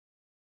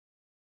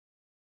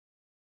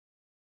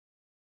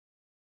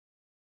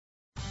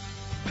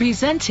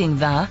Presenting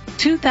the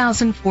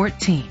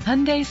 2014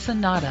 Hyundai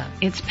Sonata.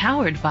 It's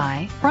powered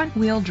by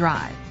front-wheel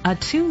drive, a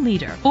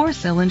 2-liter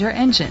 4-cylinder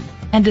engine,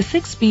 and a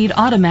 6-speed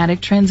automatic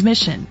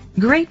transmission.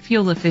 Great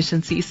fuel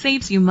efficiency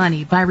saves you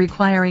money by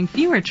requiring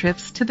fewer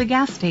trips to the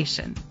gas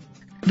station.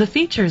 The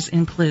features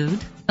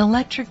include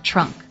electric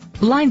trunk,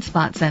 blind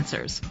spot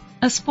sensors,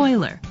 a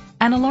spoiler,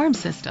 an alarm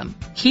system,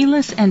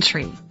 keyless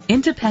entry,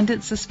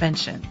 independent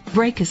suspension,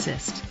 brake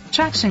assist,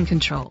 traction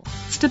control,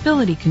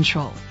 stability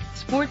control,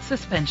 sport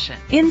suspension.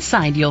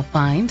 Inside you'll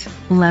find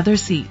leather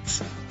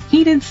seats,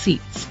 heated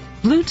seats,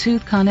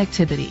 Bluetooth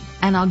connectivity,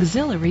 an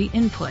auxiliary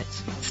input,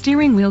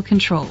 steering wheel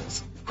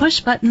controls,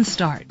 push button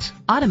start,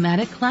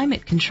 automatic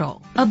climate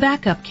control, a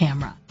backup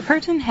camera,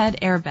 curtain head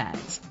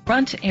airbags,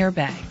 front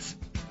airbags.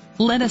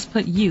 Let us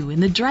put you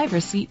in the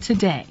driver's seat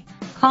today.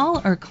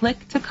 Call or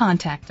click to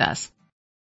contact us.